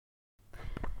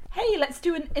Hey, let's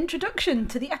do an introduction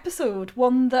to the episode,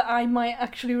 one that I might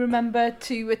actually remember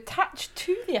to attach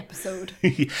to the episode.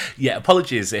 Yeah,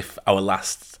 apologies if our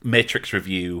last Matrix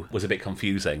review was a bit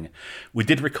confusing. We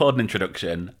did record an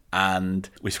introduction and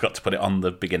we forgot to put it on the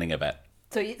beginning of it.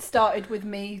 So it started with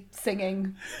me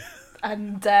singing.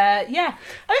 And yeah,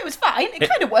 I mean, it was fine. It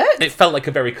kind of worked. It felt like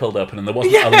a very cold open, and there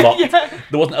wasn't a lot. Yeah.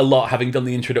 There wasn't a lot. Having done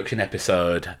the introduction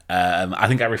episode, I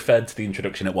think I referred to the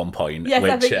introduction at one point. Yes,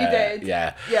 which, I think you did.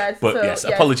 Yeah, yeah. But so, yes,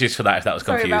 apologies for that if that was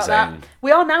Sorry confusing. About that.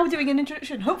 We are now doing an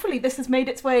introduction. Hopefully, this has made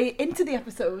its way into the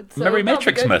episode. So Merry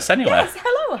Matrixmas, anyway. Yes,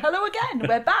 hello again.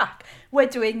 We're back. We're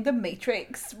doing The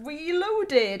Matrix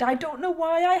Reloaded. I don't know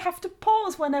why I have to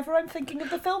pause whenever I'm thinking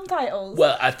of the film titles.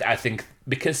 Well, I think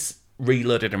because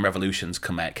Reloaded and Revolutions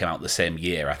came out the same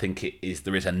year, I think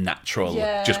there is a natural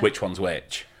just which one's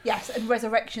which. Yes, and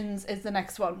Resurrections is the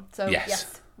next one. So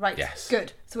yes. Right. Yes.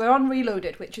 Good. So we're on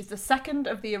Reloaded, which is the second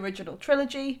of the original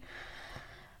trilogy.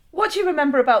 What do you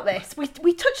remember about this? We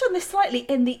touched on this slightly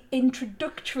in the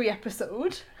introductory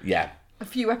episode. Yeah. A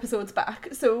few episodes back.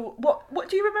 So what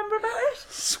do you remember about it?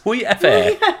 Sweet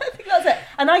FA. Yeah, I think that's it.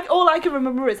 And all I can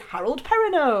remember is Harold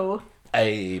Perrineau.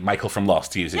 Michael from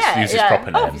Lost uses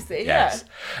proper name. Obviously, yes.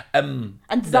 And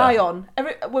Zion.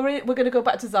 We're going to go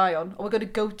back to Zion, or we're going to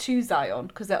go to Zion,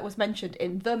 because that was mentioned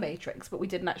in The Matrix, but we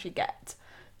didn't actually get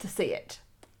to see it.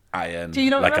 Iron, do you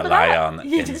not like a lion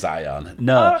in Zion.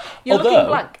 No. You're looking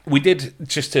blank. We did,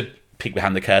 just to peek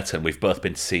behind the curtain, we've both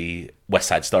been to see West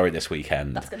Side Story this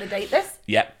weekend. That's going to date this.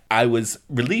 Yeah. I was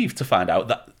relieved to find out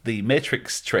that the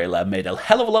Matrix trailer made a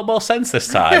hell of a lot more sense this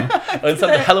time, and had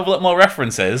a hell of a lot more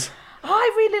references.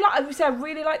 I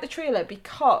really like the trailer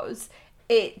because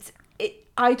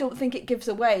I don't think it gives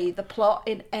away the plot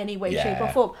in any way, shape or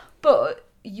form. But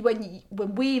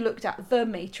when we looked at The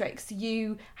Matrix,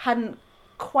 you hadn't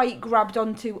quite grabbed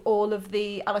onto all of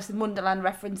the Alice in Wonderland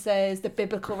references, the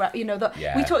biblical, we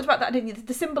talked about that, didn't you?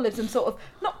 The symbolism sort of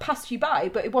not passed you by,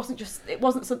 but it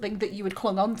wasn't something that you had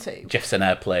clung on to. Jefferson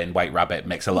Airplane, White Rabbit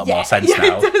makes a lot more sense now.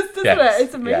 Yeah, it does, doesn't it?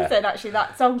 It's amazing, actually.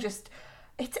 That song just...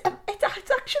 It's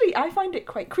actually, I find it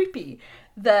quite creepy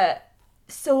that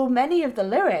so many of the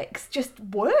lyrics just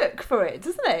work for it,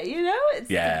 doesn't it?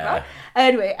 It's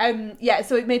anyway,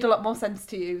 so it made a lot more sense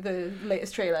to you, the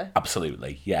latest trailer.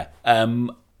 Absolutely, yeah.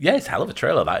 It's a hell of a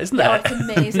trailer, that, isn't it? It's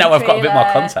amazing. Now I've got a bit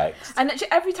more context. And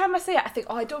actually, every time I see it, I think,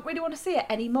 I don't really want to see it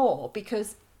anymore,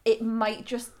 because it might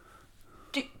just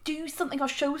do something or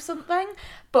show something,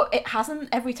 but it hasn't.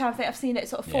 Every time I think I've seen it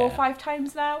sort of 4 or 5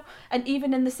 times now, and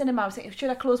even in the cinema I was thinking, should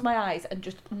I close my eyes and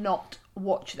just not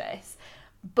watch this?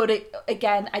 But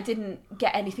I didn't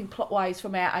get anything plot wise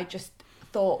from it. I just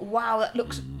thought, wow, that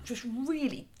looks just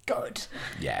really good.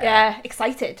 Yeah,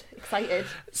 excited.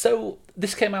 So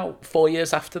this came out 4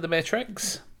 years after The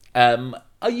Matrix.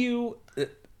 Are you...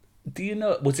 Do you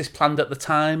know, was this planned at the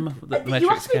time that The Matrix came out? You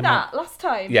asked me that last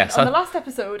time, on the last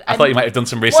episode. I thought you might have done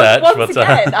some research. Once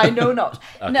again, I know not.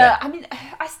 Okay. No, I mean,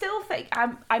 I still think,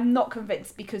 I'm not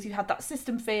convinced, because you had that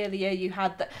system failure, you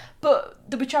had that, but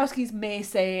the Wachowskis may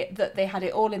say that they had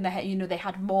it all in their head, they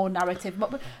had more narrative.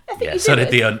 But I think so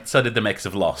did the makers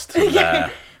of Lost.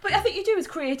 But I think you do as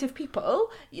creative people,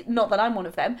 not that I'm one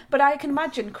of them, but I can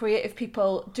imagine creative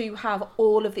people do have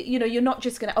all of the, you're not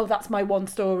just going to, that's my one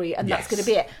story and that's going to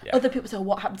be it. Yeah. Other people say,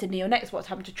 what happened to Neo next? What's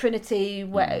happened to Trinity?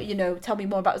 Where, tell me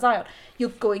more about Zion. You're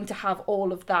going to have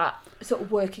all of that sort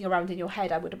of working around in your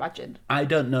head, I would imagine. I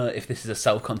don't know if this is a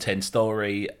self-contained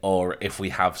story or if we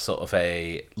have sort of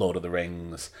a Lord of the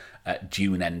Rings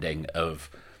Dune ending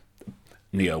of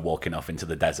Neo walking off into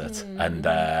the desert and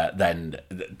then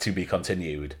to be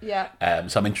continued. Yeah.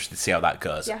 So I'm interested to see how that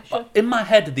goes. Yeah, sure. In my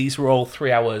head, these were all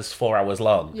 3 hours, 4 hours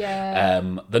long. Yeah.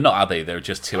 They're not, are they? They're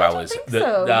just 2 hours.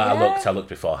 Don't think so. I looked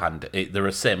beforehand. They're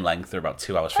the same length. They're about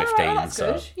 2 hours 15. That's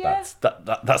so good. Yeah.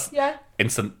 that's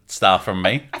instant star from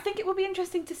me. I think it will be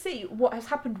interesting to see what has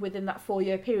happened within that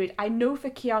 4-year period. I know for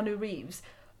Keanu Reeves,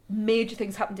 major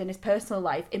things happened in his personal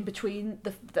life in between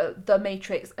the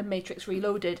Matrix and Matrix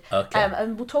Reloaded. Okay.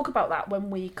 And we'll talk about that when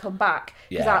we come back.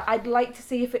 Because I'd like to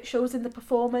see if it shows in the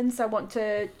performance. I want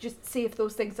to just see if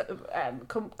those things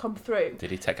come through.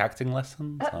 Did he take acting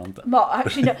lessons? Mark,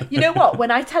 actually, no. You know what?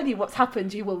 When I tell you what's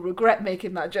happened, you will regret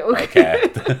making that joke.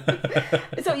 Okay.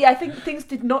 So I think things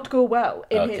did not go well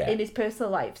in his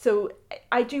personal life. So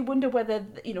I do wonder whether,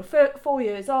 4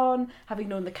 years on, having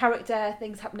known the character,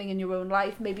 things happening in your own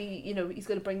life, maybe he's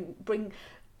going to bring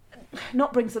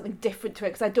something different to it,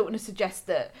 because I don't want to suggest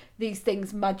that these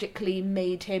things magically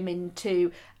made him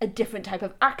into a different type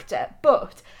of actor,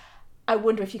 but I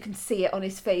wonder if you can see it on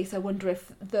his face. I wonder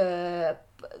if the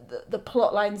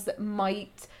plot lines that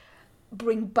might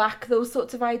bring back those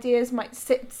sorts of ideas, might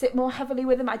sit more heavily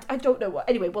with them. I don't know what.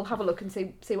 Anyway, we'll have a look and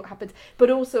see what happens. But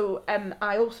also,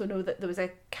 I also know that there was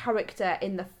a character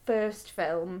in the first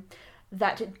film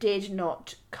that did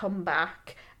not come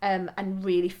back and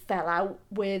really fell out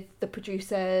with the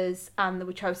producers and the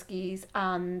Wachowskis,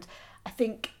 and I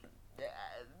think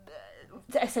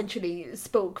essentially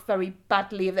spoke very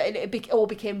badly of it. It all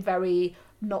became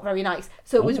not very nice.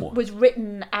 So it was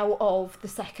written out of the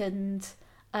second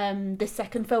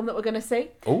film that we're going to see.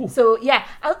 Ooh. So yeah,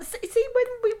 I'll see when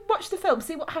we watch the film,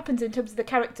 see what happens in terms of the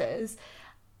characters.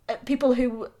 People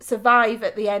who survive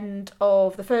at the end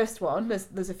of the first one,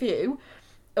 there's a few.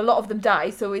 A lot of them die.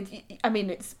 So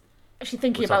it's actually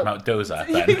thinking about Dozer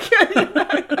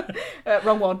then.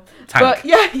 Wrong one. Tank. But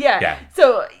yeah.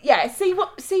 So yeah, see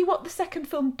what the second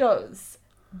film does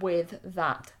with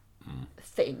that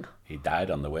thing. He died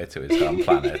on the way to his home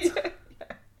planet.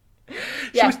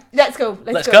 Yeah, let's go.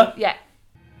 Let's go. Yeah.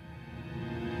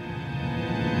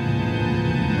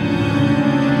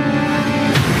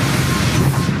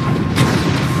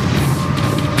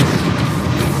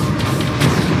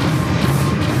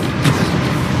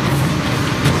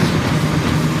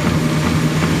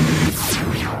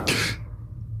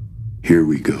 Here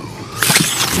we go.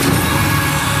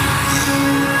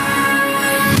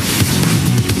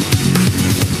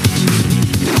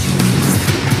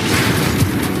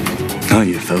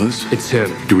 Hiya, fellas. It's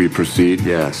him. Do we proceed?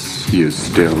 Yes. He is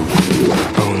still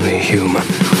Only human.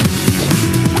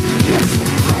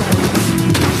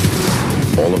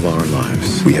 all of our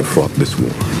lives. We have fought this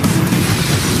war.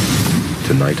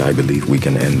 Tonight, I believe we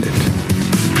can end it.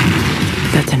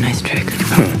 That's a nice trick.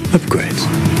 Upgrades.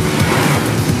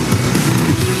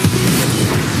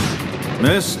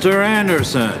 Mr.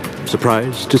 Anderson.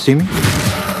 Surprised to see me?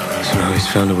 So now he's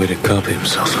found a way to copy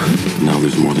himself. Now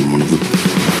there's more than one of them.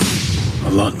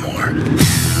 A lot more.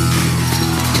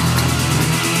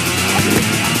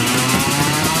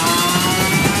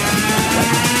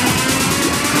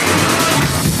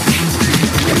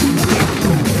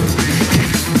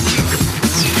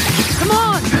 Come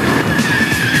on!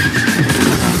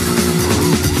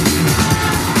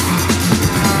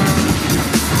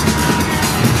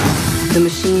 The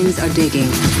machines are digging.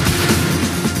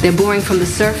 They're boring from the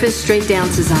surface straight down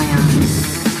to Zion.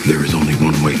 There is only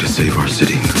one way to save our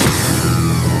city.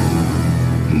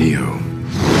 Neo.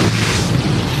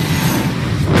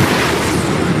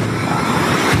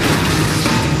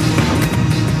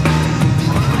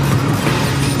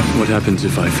 What happens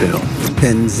if I fail?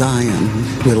 Then Zion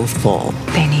will fall.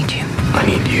 They need you. I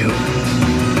need you.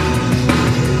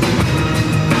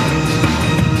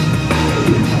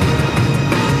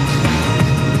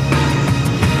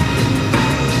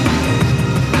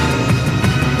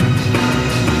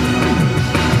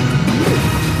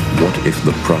 What if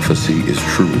the prophecy is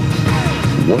true?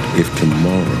 What if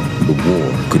tomorrow the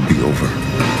war could be over?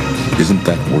 Isn't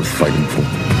that worth fighting for?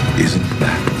 Isn't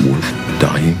that worth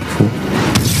dying for?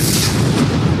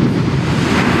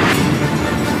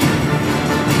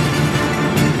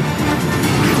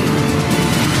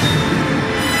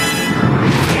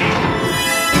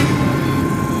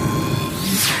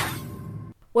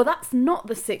 Well, that's not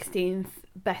the 16th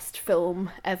best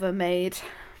film ever made.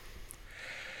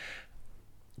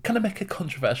 Can I make a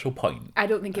controversial point? I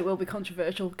don't think it will be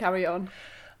controversial. Carry on.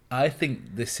 I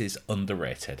think this is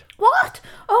underrated. What?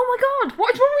 Oh my god,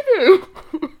 what is wrong with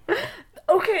you?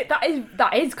 Okay,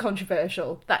 that is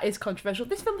controversial. That is controversial.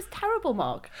 This film is terrible,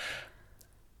 Mark.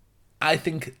 I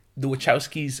think the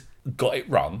Wachowskis got it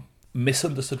wrong,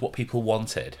 misunderstood what people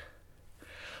wanted.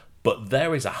 But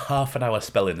there is a half an hour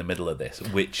spell in the middle of this,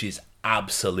 which is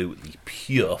absolutely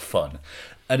pure fun.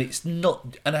 And it's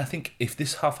not. And I think if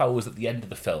this half hour was at the end of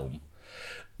the film,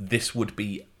 this would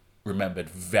be remembered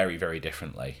very, very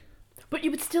differently. But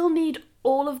you would still need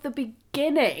all of the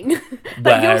beginning.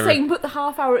 Like you're saying, put the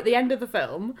half hour at the end of the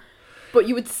film, but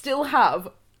you would still have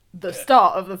the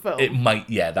start of the film. It might,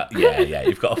 yeah,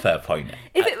 you've got a fair point.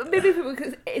 Maybe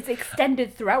because it's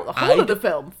extended throughout the whole of the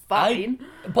film, fine.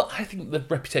 But I think the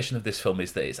reputation of this film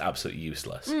is that it's absolutely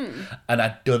useless. And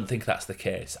I don't think that's the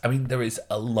case. I mean, there is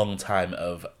a long time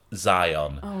of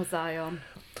Zion. Oh, Zion.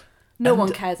 No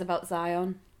one cares about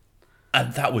Zion.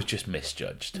 And that was just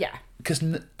misjudged. Yeah. Because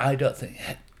I don't think...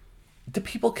 Do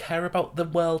people care about the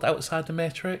world outside the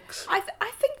Matrix? I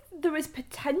think there is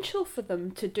potential for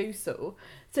them to do so.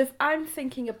 So if I'm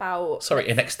thinking about... Sorry,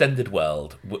 an extended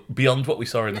world, beyond what we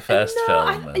saw in the first film.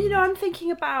 I'm thinking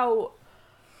about...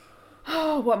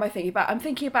 Oh, what am I thinking about? I'm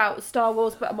thinking about Star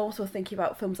Wars, but I'm also thinking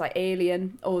about films like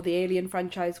Alien or the Alien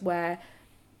franchise, where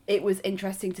it was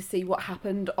interesting to see what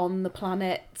happened on the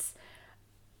planets.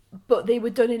 but they were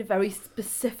done in a very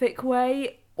specific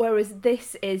way, whereas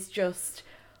this is just,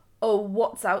 oh,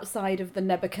 what's outside of the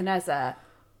Nebuchadnezzar?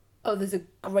 Oh, there's a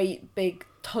great big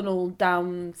tunnel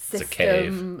down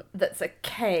system that's a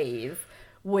cave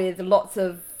with lots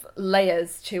of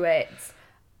layers to it.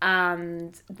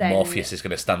 And then Morpheus is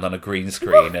going to stand on a green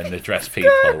screen and address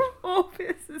people.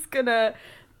 Morpheus is going to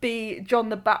be John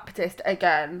the Baptist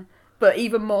again, but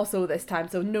even more so this time.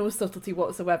 So no subtlety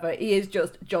whatsoever. He is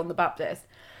just John the Baptist.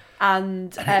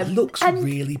 And it looks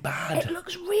really bad. It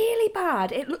looks really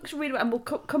bad. And we'll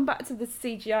come back to the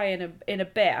CGI in a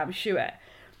bit, I'm sure.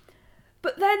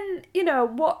 But then, you know,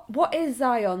 what is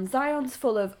Zion? Zion's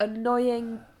full of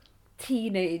annoying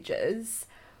teenagers,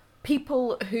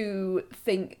 people who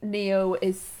think Neo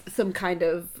is some kind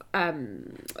of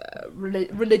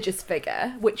religious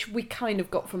figure, which we kind of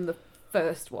got from the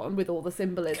first one with all the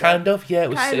symbolism. Kind of, yeah.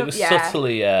 It was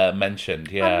subtly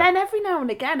mentioned, yeah. And then every now and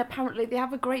again, apparently, they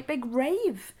have a great big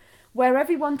rave where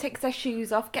everyone takes their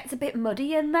shoes off, gets a bit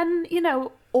muddy, and then, you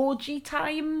know, orgy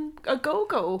time a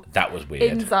go-go. That was weird.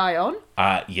 In Zion.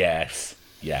 Yes.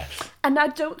 And I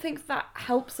don't think that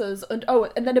helps us. And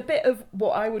then a bit of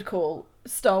what I would call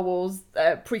Star Wars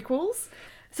prequels.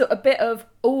 So a bit of,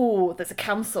 there's a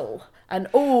council, and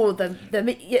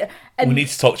yeah. And we need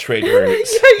to talk trade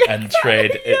routes and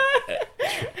trade.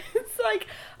 It's like,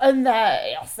 and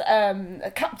yes,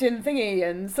 Captain Thingy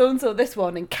and so this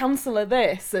one and Councillor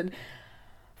this, and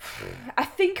I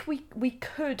think we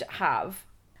could have.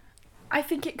 I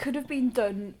think it could have been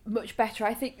done much better.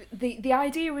 I think the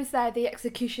idea is there, the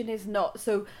execution is not.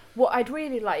 So what I'd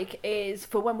really like is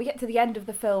for when we get to the end of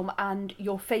the film and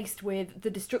you're faced with the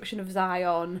destruction of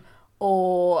Zion,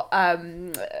 or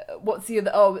what's the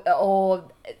other?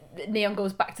 Or Neon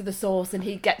goes back to the source and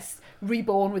he gets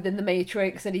reborn within the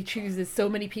Matrix and he chooses so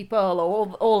many people,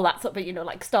 or all that sort of, you know,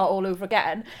 like start all over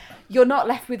again. You're not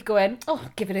left with going,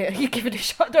 give it a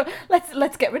shot. No,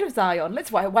 let's get rid of Zion.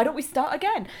 Why don't we start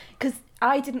again? Because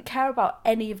I didn't care about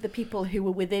any of the people who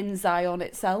were within Zion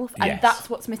itself, and that's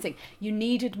what's missing. You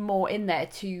needed more in there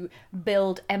to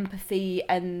build empathy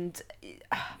and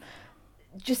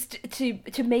just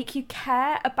to make you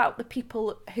care about the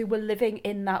people who were living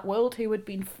in that world, who had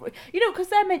been free, you know, because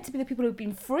they're meant to be the people who've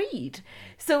been freed.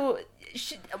 So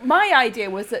my idea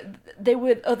was that there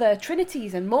were other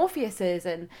Trinities and Morpheuses,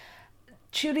 and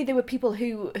surely there were people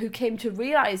who came to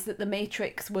realise that the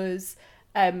Matrix was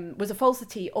a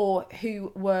falsity, or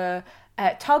who were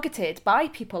targeted by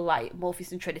people like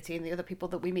Morpheus and Trinity and the other people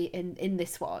that we meet in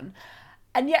this one.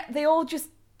 And yet they all just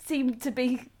seem to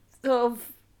be sort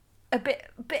of a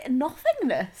bit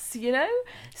nothingness, you know?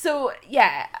 So,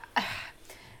 yeah,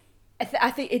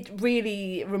 I think it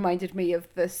really reminded me of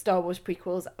the Star Wars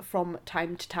prequels from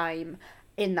time to time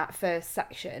in that first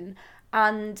section.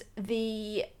 And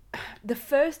the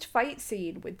first fight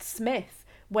scene with Smith,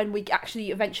 when we actually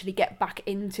eventually get back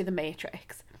into the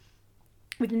Matrix,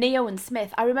 with Neo and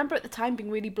Smith, I remember at the time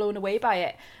being really blown away by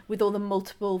it, with all the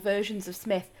multiple versions of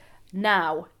Smith.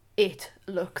 Now it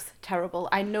looks terrible.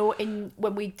 I know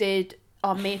when we did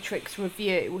our Matrix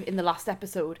review in the last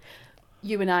episode,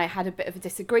 you and I had a bit of a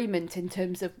disagreement in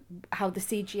terms of how the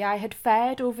CGI had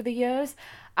fared over the years.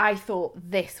 I thought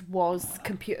this was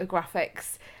computer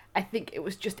graphics. I think it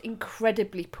was just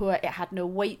incredibly poor. It had no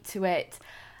weight to it.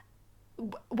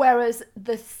 Whereas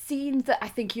the scenes that I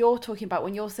think you're talking about,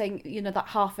 when you're saying, you know, that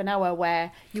half an hour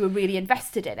where you were really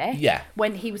invested in it,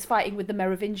 when he was fighting with the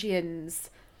Merovingians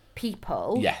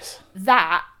people,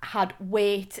 that had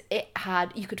weight. It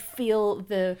had, you could feel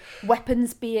the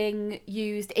weapons being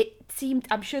used. It seemed,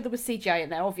 I'm sure there was CGI in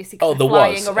there, obviously, because there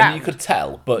flying was, around, and you could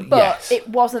tell, but yes, it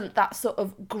wasn't that sort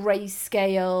of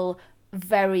grayscale,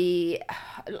 very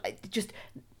just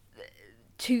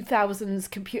 2000s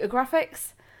computer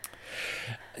graphics.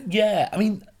 Yeah, I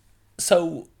mean,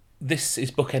 so this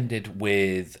is bookended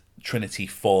with Trinity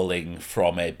falling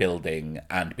from a building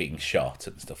and being shot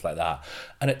and stuff like that.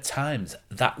 And at times,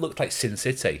 that looked like Sin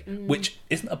City, which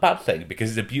isn't a bad thing because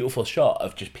it's a beautiful shot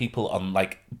of just people on,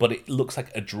 like, but it looks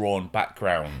like a drawn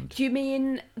background. Do you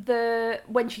mean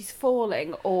when she's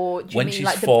falling, or do you mean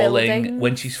like the building?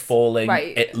 When she's falling,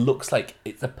 right, it looks like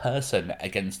it's a person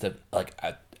against an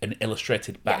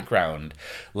illustrated background,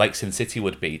 like Sin City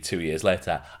would be 2 years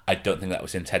later. I don't think that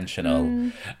was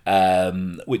intentional,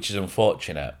 which is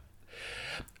unfortunate.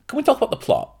 Can we talk about the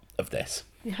plot of this?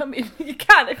 I mean, you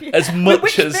can if you. As much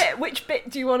which bit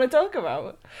do you want to talk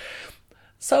about?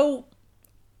 So,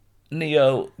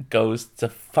 Neo goes to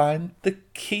find the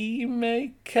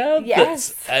Keymaker.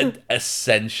 Yes. That's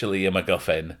essentially a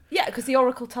MacGuffin. Yeah, because the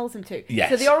Oracle tells him to. Yes.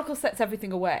 So the Oracle sets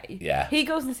everything away. Yeah. He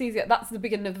goes and sees it. That's the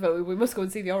beginning of the vote. We must go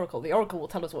and see the Oracle. The Oracle will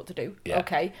tell us what to do. Yeah.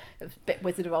 Okay. It's a bit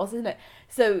Wizard of Oz, isn't it?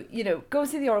 So, go and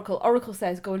see the Oracle. Oracle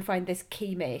says, go and find this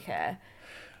Keymaker.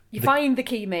 You find the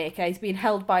Keymaker. He's being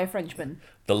held by a Frenchman.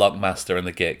 The Lockmaster and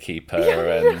the Gatekeeper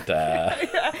and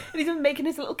And he's been making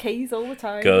his little keys all the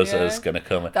time. Goza's going to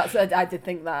come. I did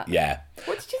think that. Yeah.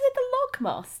 What did you say? The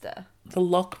Lockmaster? The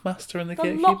Lockmaster and the The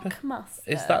Gatekeeper? Lockmaster.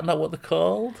 Is that not what they're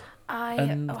called?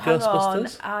 Hang on.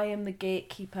 Ghostbusters? I am the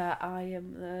Gatekeeper. I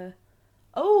am the...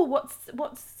 Oh,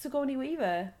 what's Sigourney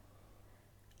Weaver?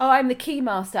 Oh, I'm the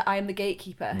Keymaster. I am the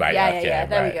Gatekeeper. Right, yeah, okay, yeah.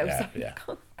 There right, we go. yeah, Sorry. yeah.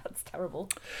 God, that's terrible.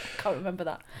 I can't remember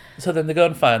that. So then they go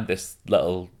and find this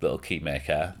little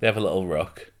Keymaker. They have a little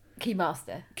rook.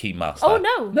 Keymaster. Keymaster. Oh,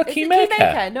 no. No, Is it Keymaker.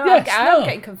 Keymaker? No, Yes, I'm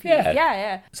getting confused.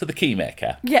 Yeah. So the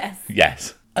Keymaker. Yes.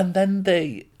 Yes. And then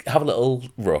they have a little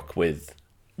rook with...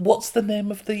 What's the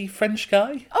name of the French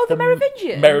guy? Oh, the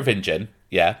Merovingian. Merovingian,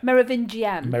 yeah.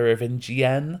 Merovingian.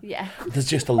 Merovingian. Yeah. There's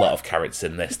just a lot of characters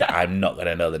in this that I'm not going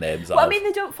to know the names of. Well, I mean,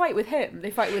 they don't fight with him.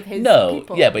 They fight with his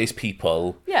people. Yeah, but his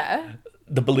people. Yeah.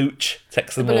 The Baluch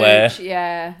takes them Baluch, away.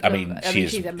 yeah. I mean,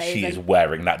 she's amazing. she's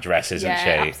wearing that dress, isn't she?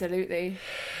 Yeah, absolutely.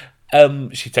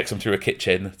 She takes them through a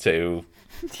kitchen to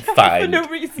find... For no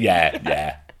reason.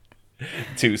 Yeah.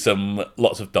 To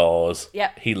lots of doors.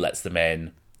 Yep. He lets them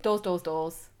in.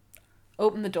 Doors.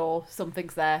 Open the door,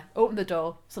 something's there. Open the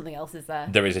door, something else is there.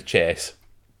 There is a chase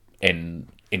in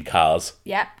cars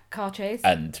Yep, car chase.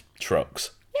 and trucks.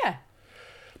 Yeah.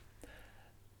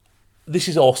 This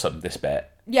is awesome, this bit.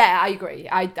 Yeah, I agree.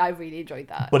 I really enjoyed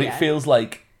that. But yeah. it feels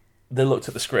like they looked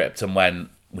at the script and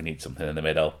went, we need something in the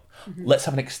middle. Mm-hmm. Let's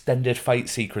have an extended fight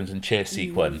sequence and chase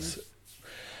sequence.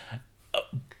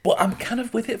 But I'm kind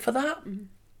of with it for that.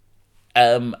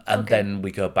 And then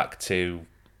we go back to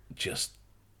just...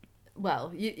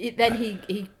 Well, then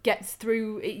he gets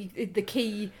through, the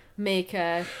key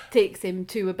maker takes him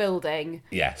to a building.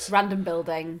 Yes. Random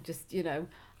building, just,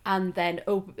 and then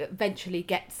eventually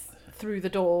gets through the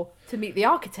door to meet the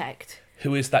architect.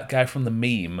 Who is that guy from the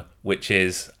meme, which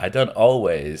is, I don't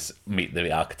always meet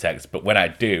the architects, but when I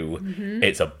do,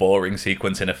 it's a boring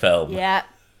sequence in a film. Yeah.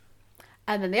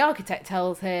 And then the architect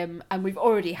tells him, and we've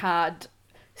already had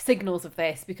signals of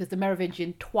this because the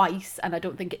Merovingian twice, and I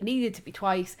don't think it needed to be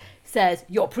twice, says,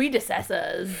 your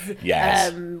predecessors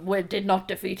did not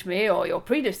defeat me, or your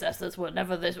predecessors were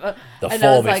never this... The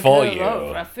four before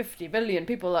you. 50 billion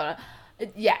people are...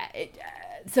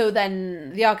 So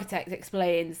then the architect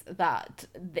explains that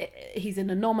he's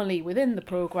an anomaly within the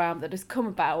programme that has come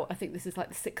about. I think this is like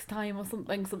the 6th time or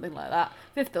something like that,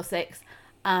 5th or 6th.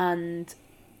 And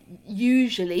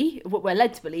usually, what we're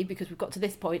led to believe, because we've got to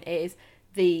this point, is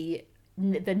the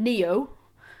Neo,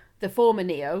 the former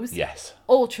Neos, yes,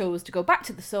 all chose to go back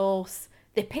to the source.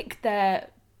 They picked their,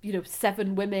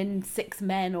 7 women, 6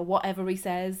 men, or whatever he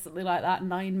says, something like that,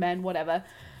 9 men, whatever.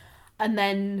 And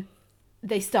then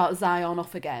they start Zion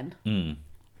off again.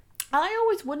 I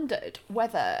always wondered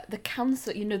whether the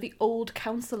counsellor, the old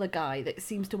counsellor guy that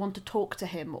seems to want to talk to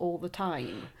him all the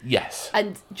time. Yes.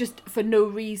 And just for no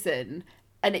reason,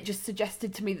 and it just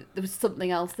suggested to me that there was something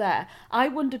else there. I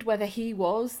wondered whether he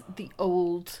was the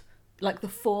old, like the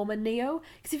former Neo.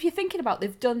 Because if you're thinking about,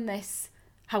 they've done this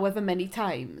however many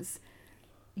times,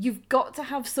 you've got to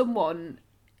have someone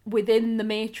within the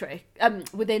Matrix,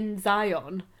 within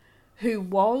Zion, who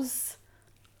was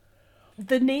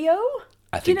the Neo.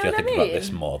 I think Do you know you're what thinking I about mean?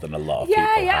 this more than a lot of people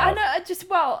have. I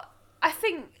know. I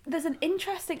think there's an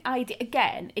interesting idea.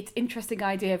 Again, it's interesting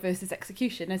idea versus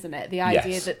execution, isn't it? The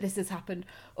idea Yes. that this has happened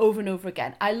over and over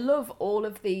again. I love all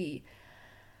of the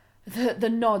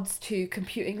nods to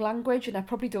computing language, and I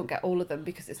probably don't get all of them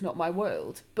because it's not my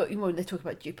world. But when they talk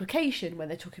about duplication, when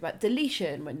they're talking about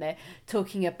deletion, when they're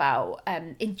talking about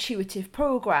intuitive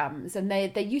programs, and they're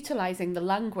utilising the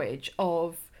language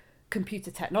of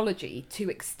computer technology to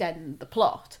extend the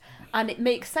plot. And it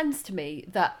makes sense to me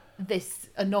that this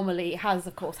anomaly has,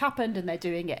 of course, happened, and they're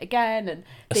doing it again, and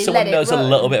they Someone let it knows run. a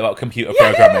little bit about computer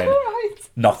programming. Right.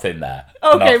 Nothing there.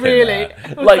 Okay, Nothing really?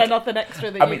 there. Was there nothing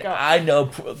extra that I you mean, got? I know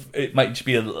it might just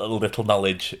be a little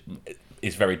knowledge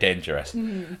is very dangerous.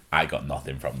 I got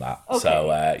nothing from that. Okay. So,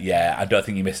 I don't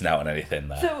think you're missing out on anything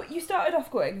there. So you started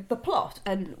off going, the plot,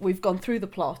 and we've gone through the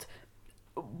plot.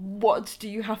 What do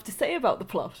you have to say about the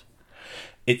plot?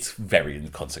 It's very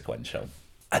inconsequential.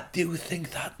 I do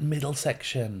think that middle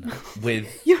section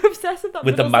with You're obsessed with that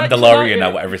with the middle section, aren't Mandalorian you?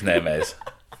 or whatever his name is.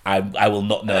 I will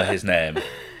not know his name.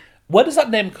 Where does that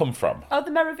name come from? Oh,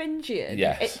 the Merovingian.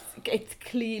 Yes. It's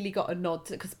clearly got a nod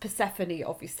because Persephone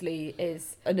obviously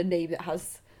is a name that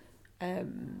has a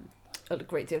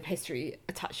great deal of history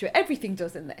attached to it. Everything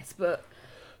does in this, but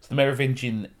So the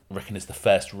Merovingian, I reckon, is the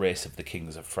first race of the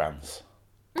kings of France.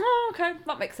 oh, okay,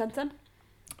 that makes sense then.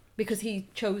 Because he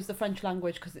chose the French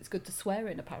language because it's good to swear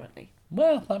in, apparently.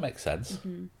 Well, that makes sense.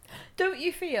 Mm-hmm. Don't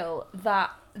you feel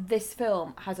that this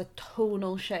film has a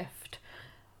tonal shift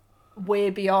way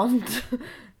beyond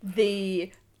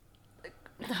the...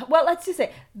 Well, let's just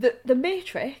say, the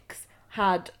Matrix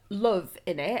had love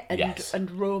in it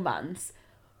and romance,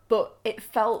 but it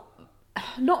felt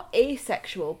not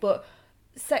asexual, but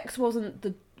sex wasn't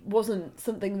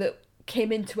something that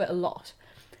came into it a lot.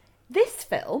 This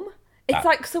film... It's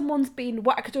like someone's been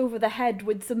whacked over the head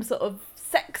with some sort of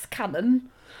sex cannon.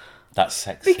 That's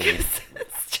sexy. Because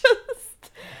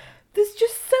there's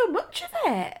just so much of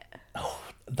it. Oh,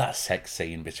 that sex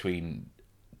scene between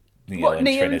Neo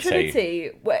and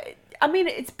Trinity. Where, I mean,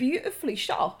 it's beautifully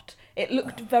shot. It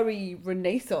looked very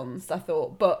Renaissance, I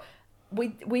thought, but we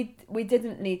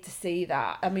didn't need to see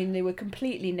that. I mean, they were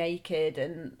completely naked,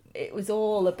 and it was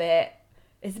all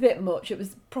it's a bit much. It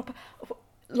was proper.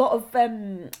 A lot of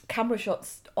camera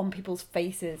shots on people's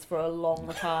faces for a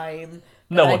long time.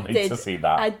 No one needs to see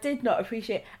that. I did not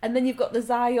appreciate. And then you've got the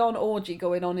Zion orgy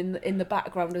going on in the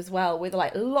background as well, with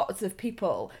like lots of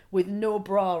people with no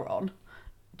bra on,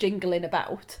 jingling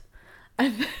about.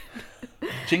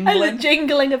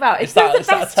 Jingling about. It's the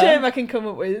best term I can come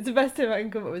up with. It's the best term I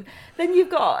can come up with. Then you've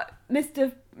got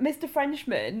Mr.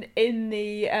 Frenchman in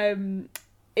the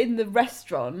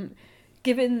restaurant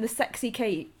giving the sexy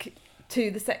cake to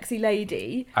the sexy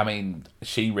lady. I mean,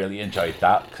 she really enjoyed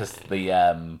that because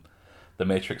the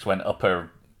Matrix went up her.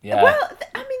 Yeah. Well,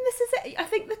 I mean, this is it. I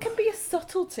think there can be a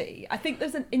subtlety. I think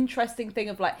there's an interesting thing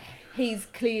of like he's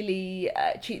clearly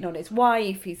cheating on his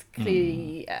wife. He's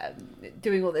clearly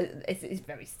doing all this.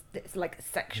 It's like a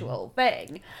sexual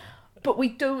thing, but we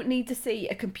don't need to see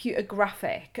a computer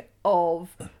graphic of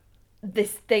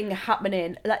this thing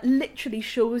happening that literally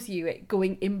shows you it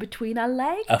going in between our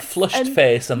legs. A flushed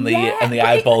face and the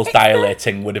eyeballs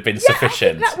dilating would have been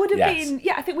sufficient. I think that would have been.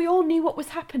 Yeah, I think we all knew what was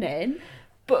happening,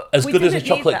 but as good as a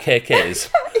chocolate cake is.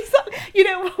 Exactly. You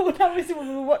know, when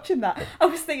we were watching that, I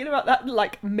was thinking about that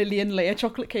like million-layer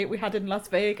chocolate cake we had in Las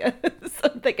Vegas.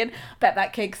 I'm thinking, bet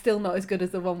that cake's still not as good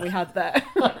as the one we had there.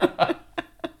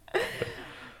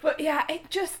 But yeah,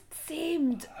 it just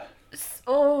seemed.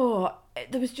 Oh,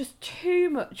 there was just too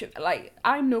much of, like,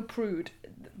 I'm no prude,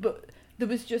 but it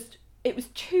was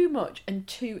too much and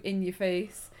too in your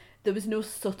face. There was no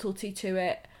subtlety to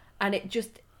it, and it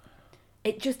just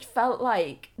felt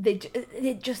like they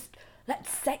just let's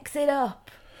sex it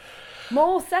up.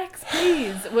 More sex,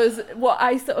 please, was what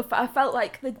I felt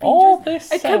like there'd been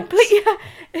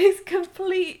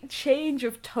complete change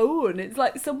of tone. It's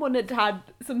like someone had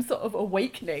some sort of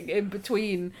awakening in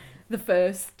between the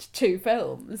first two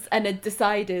films and had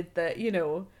decided that, you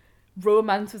know,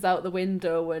 romance was out the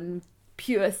window and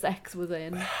pure sex was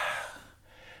in.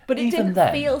 But it didn't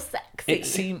feel sexy. It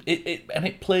seemed and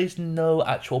it plays no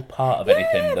actual part of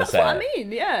anything. That's what I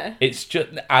mean. Yeah, it's just,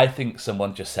 I think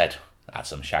someone just said, "Add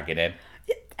some shagging in."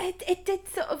 It did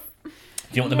sort of. Do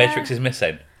you know what the Matrix is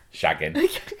missing? Shagging.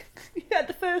 Yeah,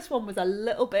 the first one was a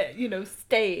little bit, you know,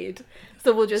 staid.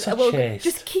 So we'll just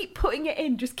keep putting it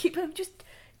in. Just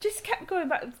kept going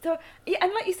back. So, yeah,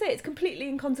 and like you say, it's completely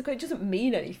inconsequential. It doesn't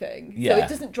mean anything. Yeah. So it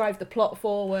doesn't drive the plot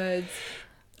forwards.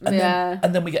 And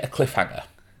then we get a cliffhanger,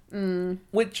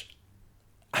 which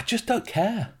I just don't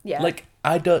care. Yeah. Like,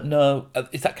 I don't know.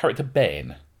 Is that character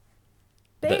Bane?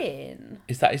 Bane?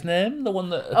 Is that his name? The one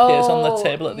that appears on the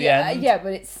table at the end? Yeah,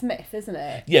 but it's Smith, isn't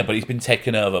it? Yeah, but he's been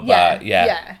taken over by...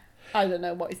 Yeah. I don't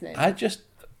know what his name is. I just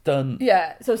don't...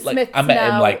 Yeah, so Smith's I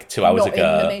met him like 2 hours not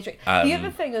ago. In the Matrix. The other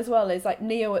thing as well is like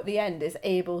Neo at the end is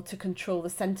able to control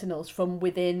the Sentinels from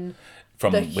within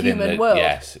the human world.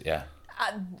 Yes, yeah.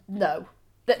 No.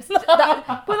 That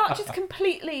just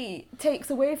completely takes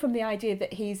away from the idea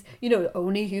that he's, you know,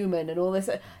 only human and all this.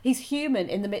 He's human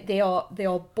in the they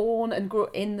are born and grow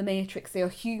in the Matrix. They are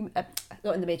human,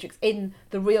 not in the Matrix, in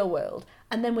the real world.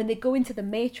 And then when they go into the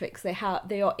Matrix, they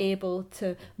are able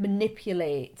to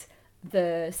manipulate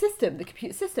the system, the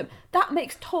computer system. That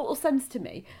makes total sense to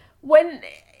me. When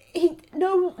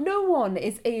no one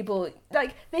is able,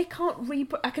 like, they can't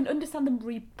I can understand them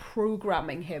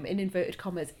reprogramming him in inverted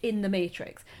commas in the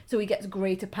Matrix so he gets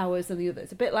greater powers than the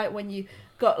others. A bit like when you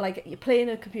got, like, you're playing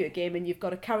a computer game and you've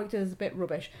got a character that's a bit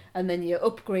rubbish and then you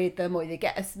upgrade them or you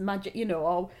get a magic, you know,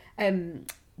 or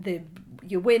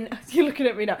you win. You're looking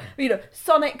at me now. You know,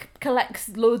 Sonic collects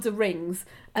loads of rings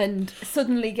and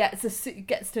suddenly gets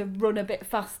to run a bit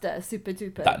faster, super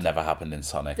duper. That never happened in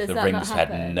Sonic. Does The that rings not had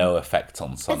happen? no effect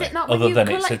on Sonic. Is it not when other you than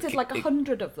collected like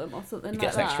 100 of them or something He like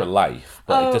gets that? an extra life,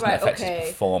 but it doesn't affect his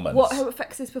performance. How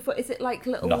affects his performance? Is it like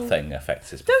little... Nothing affects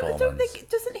his performance.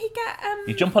 Doesn't he get...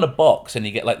 You jump on a box and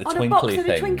you get like the on twinkly a box things.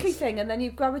 and a twinkly thing, and then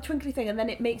you grab a twinkly thing, and then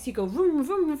it makes you go vroom,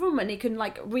 vroom, vroom, and you can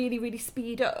like really, really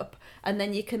speed up, and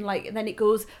then you can like... then it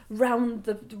goes round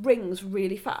the rings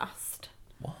really fast.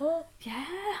 What? Yeah.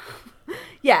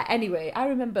 Yeah, anyway, I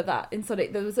remember that in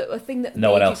Sonic. There was a thing that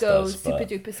No one made you else go does, super but-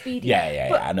 duper speedy. Yeah,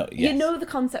 But I know. You Yes. know the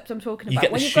concept I'm talking about. You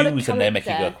get when the you've got a shoes and they make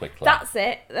you go character, quickly. That's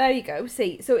it. There you go.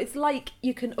 See, so it's like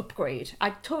you can upgrade.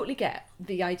 I totally get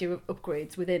the idea of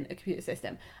upgrades within a computer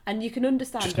system, and you can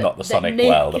understand Just that, not the that Sonic Neo-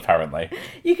 world, apparently.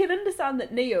 You can understand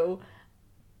that Neo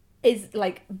is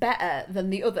like better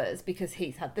than the others because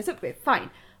he's had this upgrade.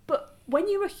 Fine. But when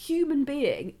you're a human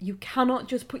being, you cannot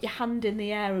just put your hand in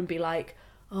the air and be like,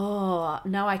 oh,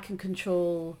 now I can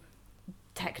control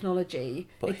technology.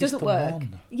 But it he's doesn't the work.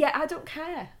 one. Yeah, I don't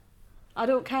care. I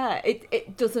don't care.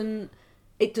 It doesn't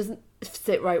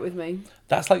sit right with me.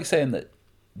 That's like saying that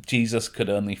Jesus could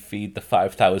only feed the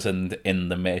 5,000 in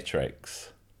the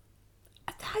Matrix.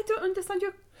 I don't understand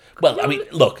your... Well, I mean,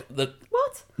 look,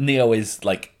 What? Neo is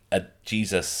like a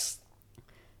Jesus.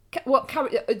 What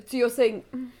character? So you're saying...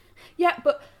 Yeah,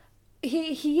 but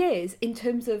he is, in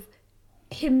terms of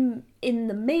him in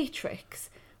the Matrix.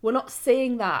 We're not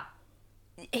saying that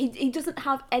he doesn't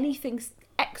have anything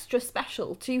extra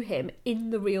special to him in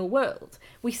the real world.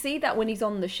 We see that when he's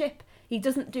on the ship. He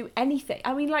doesn't do anything.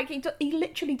 I mean, like, he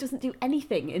literally doesn't do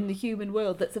anything in the human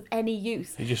world that's of any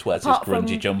use. He just wears his apart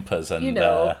grungy from, jumpers and... You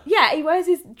know, yeah, he wears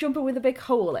his jumper with a big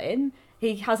hole in.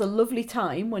 He has a lovely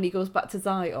time when he goes back to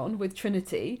Zion with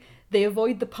Trinity. They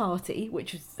avoid the party,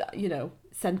 which is, you know,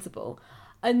 sensible.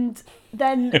 And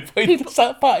then It's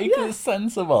that party because it's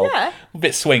sensible. Yeah. A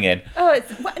bit swinging. Oh,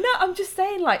 no, I'm just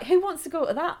saying, like, who wants to go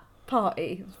to that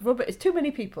party? It's rubbish. It's too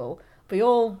many people. Be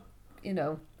all, you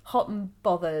know, hot and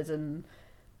bothered, and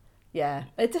yeah,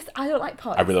 I don't like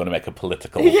parties. I really want to make a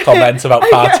political comment about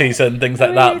parties and things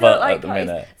like that, but at the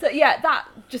minute. So yeah, that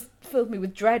just filled me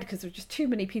with dread because there were just too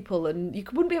many people, and you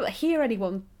wouldn't be able to hear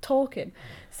anyone talking.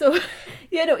 So,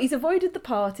 you know, he's avoided the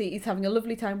party. He's having a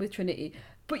lovely time with Trinity,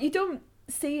 but you don't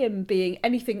see him being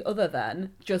anything other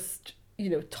than just, you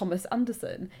know, Thomas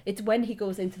Anderson. It's when he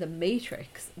goes into the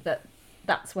Matrix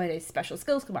that's when his special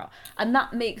skills come out, and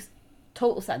that makes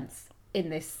total sense in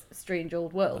this strange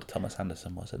old world. Thomas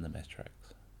Anderson was in the Matrix.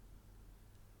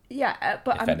 Yeah,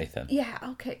 but If anything. Yeah,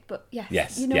 okay, but yes.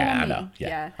 Yes, you know yeah, what I I know. mean?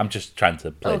 Yeah. I'm just trying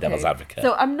to play devil's advocate.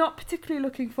 So I'm not particularly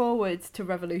looking forward to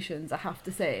Revolutions, I have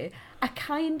to say. I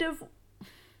kind of...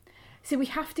 See, we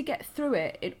have to get through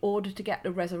it in order to get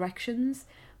the Resurrections,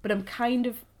 but I'm kind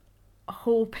of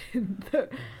hoping that...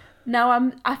 Now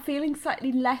I'm feeling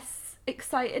slightly less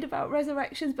excited about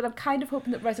Resurrections, but I'm kind of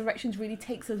hoping that Resurrections really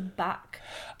takes us back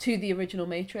to the original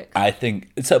Matrix. I think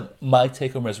so. My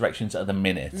take on Resurrections at the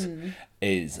minute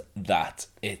is that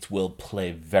it will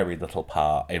play very little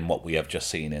part in what we have just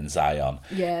seen in Zion.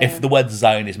 Yeah. If the word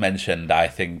Zion is mentioned, I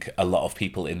think a lot of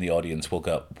people in the audience will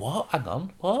go, "What? Hang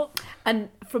on, what?" And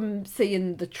from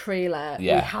seeing the trailer, we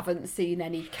Yeah. haven't seen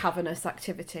any cavernous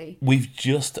activity. We've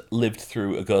just lived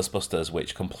through a Ghostbusters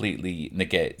which completely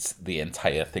negates the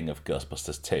entire thing of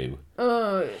Ghostbusters 2.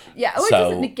 Yeah, it So-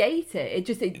 doesn't negate it. It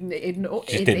just Just ignores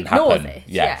didn't it. happen.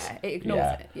 Yes. Yeah, it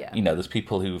ignores it. Yeah. You know, there's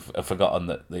people who've forgotten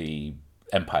that the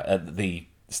Empire, the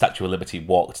Statue of Liberty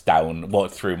walked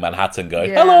through Manhattan going,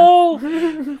 Yeah. "Hello,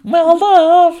 my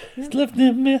love is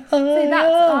lifting me high." See,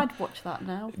 I'd watch that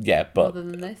now. Yeah, but Rather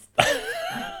than this.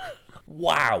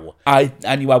 wow. I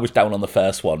knew I was down on the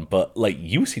first one, but like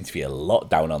you seem to be a lot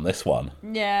down on this one.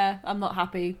 Yeah, I'm not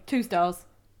happy. 2 stars.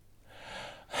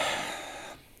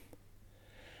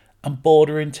 I'm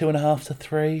bordering 2.5 to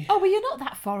 3. Oh, well, you're not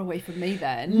that far away from me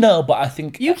then. No, but I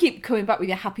think You keep coming back with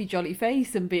your happy, jolly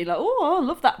face and being like, oh, I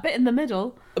love that bit in the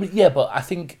middle. I mean, yeah, but I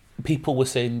think people were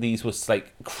saying these was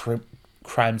like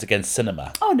crimes against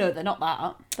cinema. Oh, no, they're not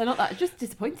that. They're not that. It's just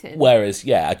disappointing. Whereas,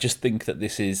 yeah, I just think that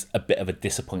this is a bit of a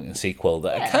disappointing sequel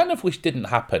that I Yeah. kind of wish didn't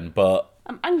happen, but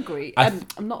I'm angry. I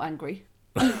I'm not angry.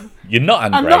 you're not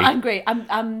angry. I'm not angry.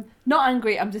 I'm not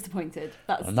angry. I'm disappointed.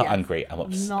 That's I'm not yes. angry. I'm Not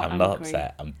not angry.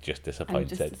 upset. I'm just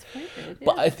disappointed. I'm just disappointed.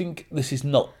 But yeah. I think this is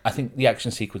not. I think the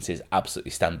action sequences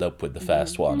absolutely stand up with the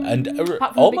first one, and Apart from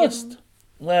the almost. beginning.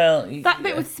 Well, That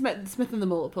bit with Smith and the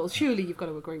multiples, surely you've got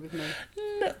to agree with me.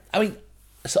 I mean,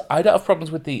 so I don't have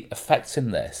problems with the effects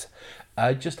in this.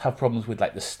 I just have problems with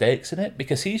like the stakes in it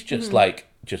because he's just like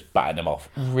just batting them off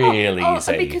really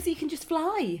easy. And because he can just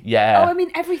fly. Yeah. Oh, I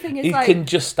mean, everything is He like... can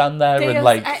just stand there Deus and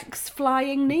like Ex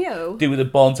flying Neo. do the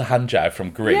Born to Hand jive from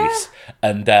Greece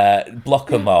and block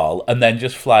them all and then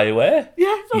just fly away.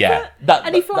 Yeah, that's it.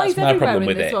 And he flies that's my everywhere problem in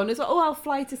with this it. one. It's like, I'll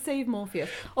fly to save Morpheus.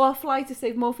 I'll fly to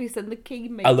save Morpheus and the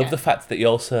Kingmaker. I love the fact that he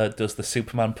also does the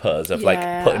Superman pose of Yeah,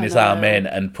 like putting his arm in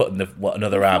and putting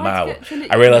another arm fly to out. get Trinity.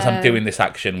 I realise Yeah. I'm doing this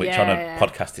action, which on a Yeah.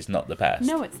 podcast is not the best.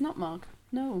 No, it's not, Mark.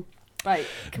 No. Right,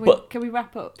 But- can we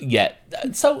wrap up? Yeah,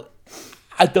 so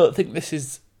I don't think this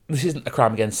isn't a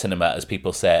crime against cinema as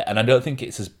people say, and I don't think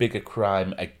it's as big a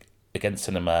crime against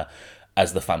cinema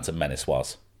as The Phantom Menace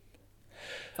was.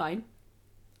 Fine.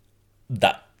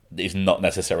 That is not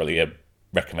necessarily a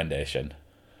recommendation.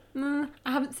 I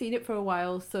haven't seen it for a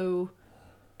while, so...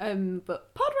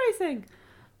 but pod racing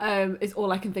is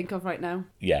all I can think of right now.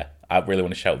 Yeah, I really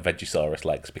want to shout Vegisaurus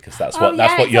legs because that's Oh, what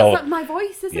that's yeah, what you're. that's my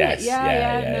voice, isn't Yes, it?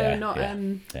 yeah, No,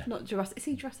 yeah. not Jurassic.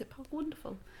 See, Jurassic Park,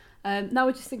 wonderful. Now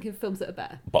we're just thinking of films that are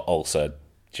better. But also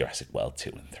Jurassic World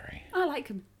 2 and 3. I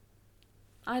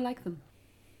like them.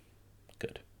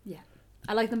 Good. Yeah,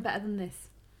 I like them better than this.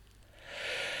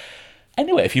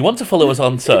 Anyway, if you want to follow us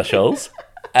on socials,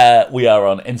 we are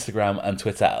on Instagram and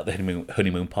Twitter at the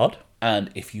Honeymoon Pod.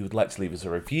 And if you would like to leave us a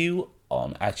review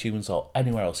on iTunes or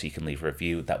anywhere else you can leave a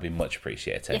review, that'd be much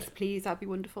appreciated. Yes, please, that'd be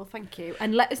wonderful. Thank you.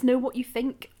 And let us know what you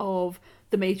think of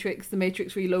The Matrix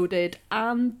Reloaded,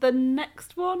 and the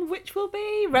next one, which will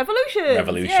be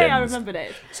Revolutions. Yeah, I remembered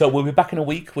it. So we'll be back in a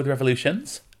week with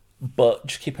Revolutions, but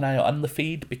just keep an eye out on the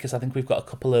feed because I think we've got a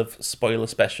couple of spoiler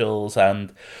specials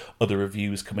and other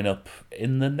reviews coming up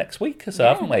in the next week or so,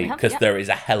 haven't we? Because there is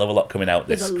a hell of a lot coming out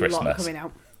this Christmas. There's a lot coming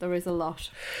out. There is a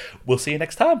lot. We'll see you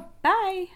next time. Bye.